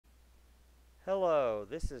Hello,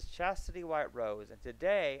 this is Chastity White Rose, and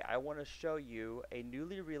today I want to show you a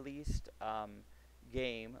newly released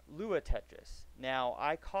game, Lua Tetris. Now,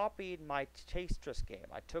 I copied my Tetris game.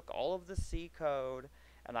 I took all of the C code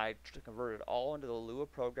and I converted it all into the Lua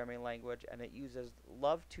programming language, and it uses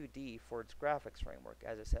Love 2D for its graphics framework,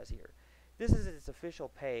 as it says here. This is its official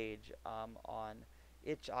page on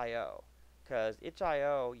itch.io. Because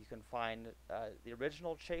itch.io, you can find the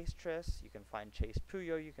original Chase Tris, you can find Chase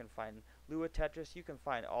Puyo, you can find Lua Tetris, you can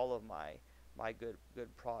find all of my good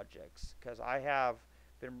projects. Because I have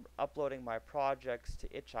been uploading my projects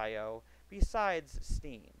to itch.io besides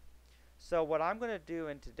Steam. So what I'm going to do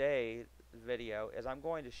in today's video is I'm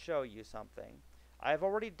going to show you something. I've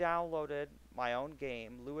already downloaded my own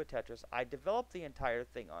game, Lua Tetris. I developed the entire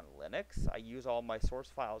thing on Linux. I use all my source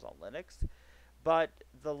files on Linux. But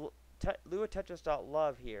the Lua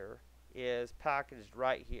Tetris.love here is packaged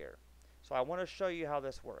right here. So I want to show you how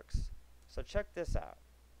this works. So check this out.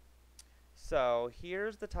 So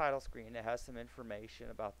here's the title screen. It has some information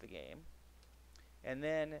about the game. And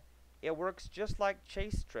then it works just like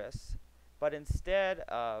Chase Tris, but instead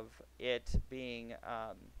of it being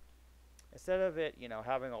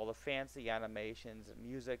having all the fancy animations and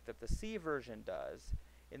music that the C version does,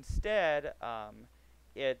 instead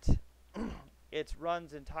it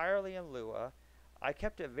runs entirely in Lua. I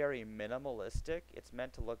kept it very minimalistic. It's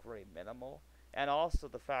meant to look very minimal. And also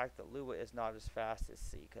the fact that Lua is not as fast as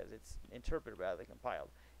C because it's interpreted rather than compiled.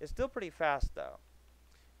 It's still pretty fast though.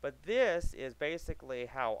 But this is basically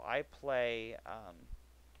how I play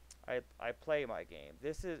I play my game.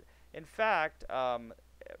 This is, in fact,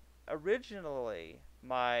 originally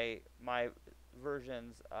my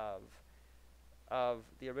versions of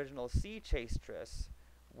the original C Chase Tris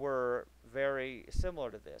were very similar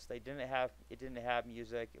to this. It didn't have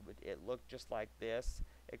music. It looked just like this,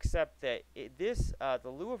 except that the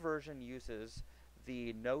Lua version uses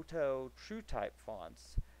the Noto TrueType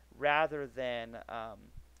fonts rather than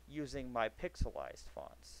using my pixelized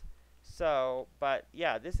fonts. So, but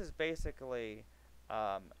yeah, this is basically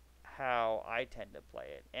how I tend to play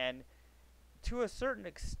it, and to a certain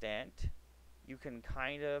extent, you can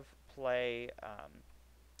kind of play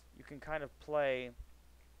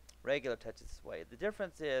regular Tetris this way. The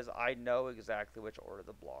difference is I know exactly which order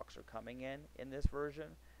the blocks are coming in this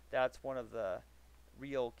version. That's one of the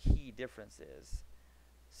real key differences.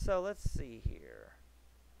 So let's see here.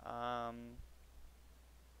 I'm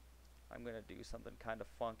going to do something kind of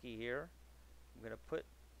funky here. I'm going to put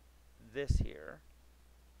this here.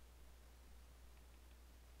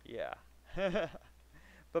 Yeah.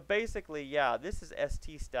 But basically, yeah, this is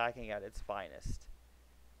ST stacking at its finest.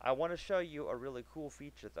 I want to show you a really cool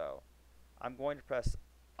feature though. I'm going to press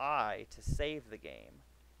I to save the game,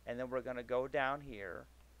 and then we're going to go down here.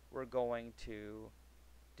 We're going to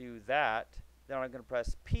do that. Then I'm going to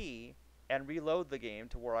press P and reload the game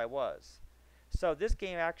to where I was. So this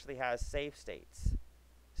game actually has save states.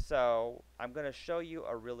 So I'm going to show you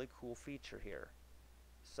a really cool feature here.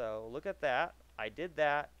 So look at that. I did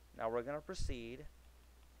that. Now we're going to proceed.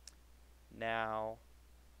 Now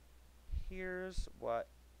here's what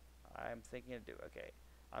I'm thinking to do. Okay,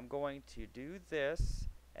 I'm going to do this,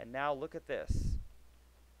 and now look at this.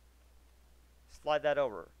 Slide that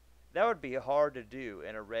over. That would be hard to do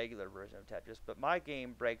in a regular version of Tetris, but my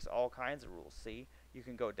game breaks all kinds of rules. See, you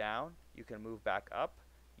can go down, you can move back up,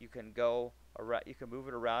 you can go around, you can move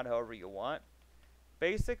it around however you want.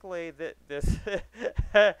 Basically,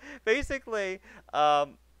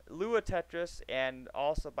 Lua Tetris, and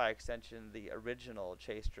also by extension the original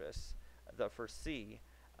Chase Tris, for C,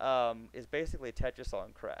 is basically Tetris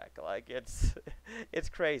on crack. Like it's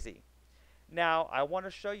crazy. Now I want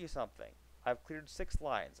to show you something. I've cleared 6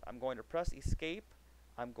 lines. I'm going to press escape.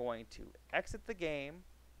 I'm going to exit the game,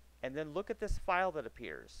 and then look at this file that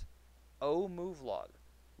appears. OMoveLog.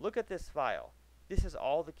 Look at this file. This is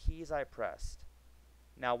all the keys I pressed.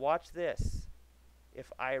 Now watch this.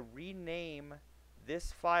 If I rename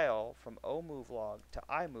this file from OMoveLog to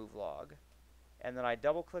iMoveLog, and then I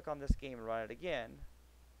double click on this game and run it again,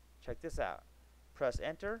 check this out. Press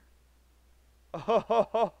enter.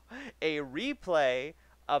 Oh, a replay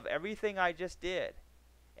of everything I just did.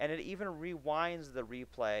 And it even rewinds the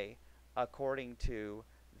replay according to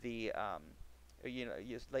the,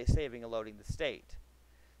 saving and loading the state.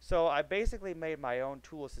 So I basically made my own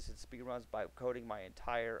tool-assisted speedruns by coding my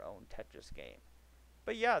entire own Tetris game.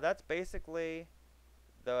 But yeah, that's basically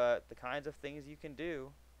the kinds of things you can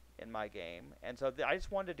do in my game. And so I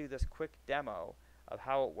just wanted to do this quick demo of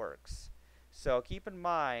how it works. So keep in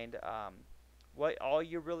mind, what all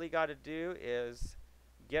you really got to do is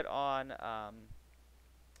get on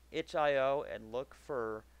itch.io and look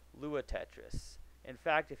for Lua Tetris. In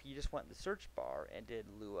fact, if you just went in the search bar and did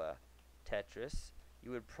Lua Tetris,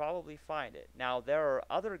 you would probably find it. Now, there are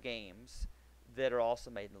other games that are also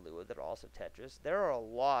made in Lua that are also Tetris. There are a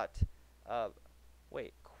lot of...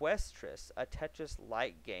 Wait, Questris, a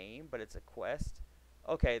Tetris-like game, but it's a quest?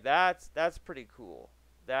 Okay, that's pretty cool.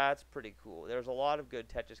 That's pretty cool. There's a lot of good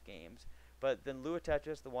Tetris games, but then Lua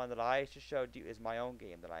Tetris, the one that I just showed you, is my own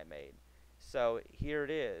game that I made. So here it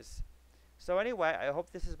is. So anyway, I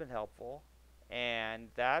hope this has been helpful, and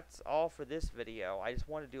that's all for this video. I just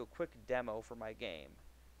want to do a quick demo for my game.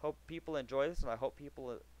 Hope people enjoy this, and I hope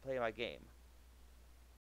people play my game.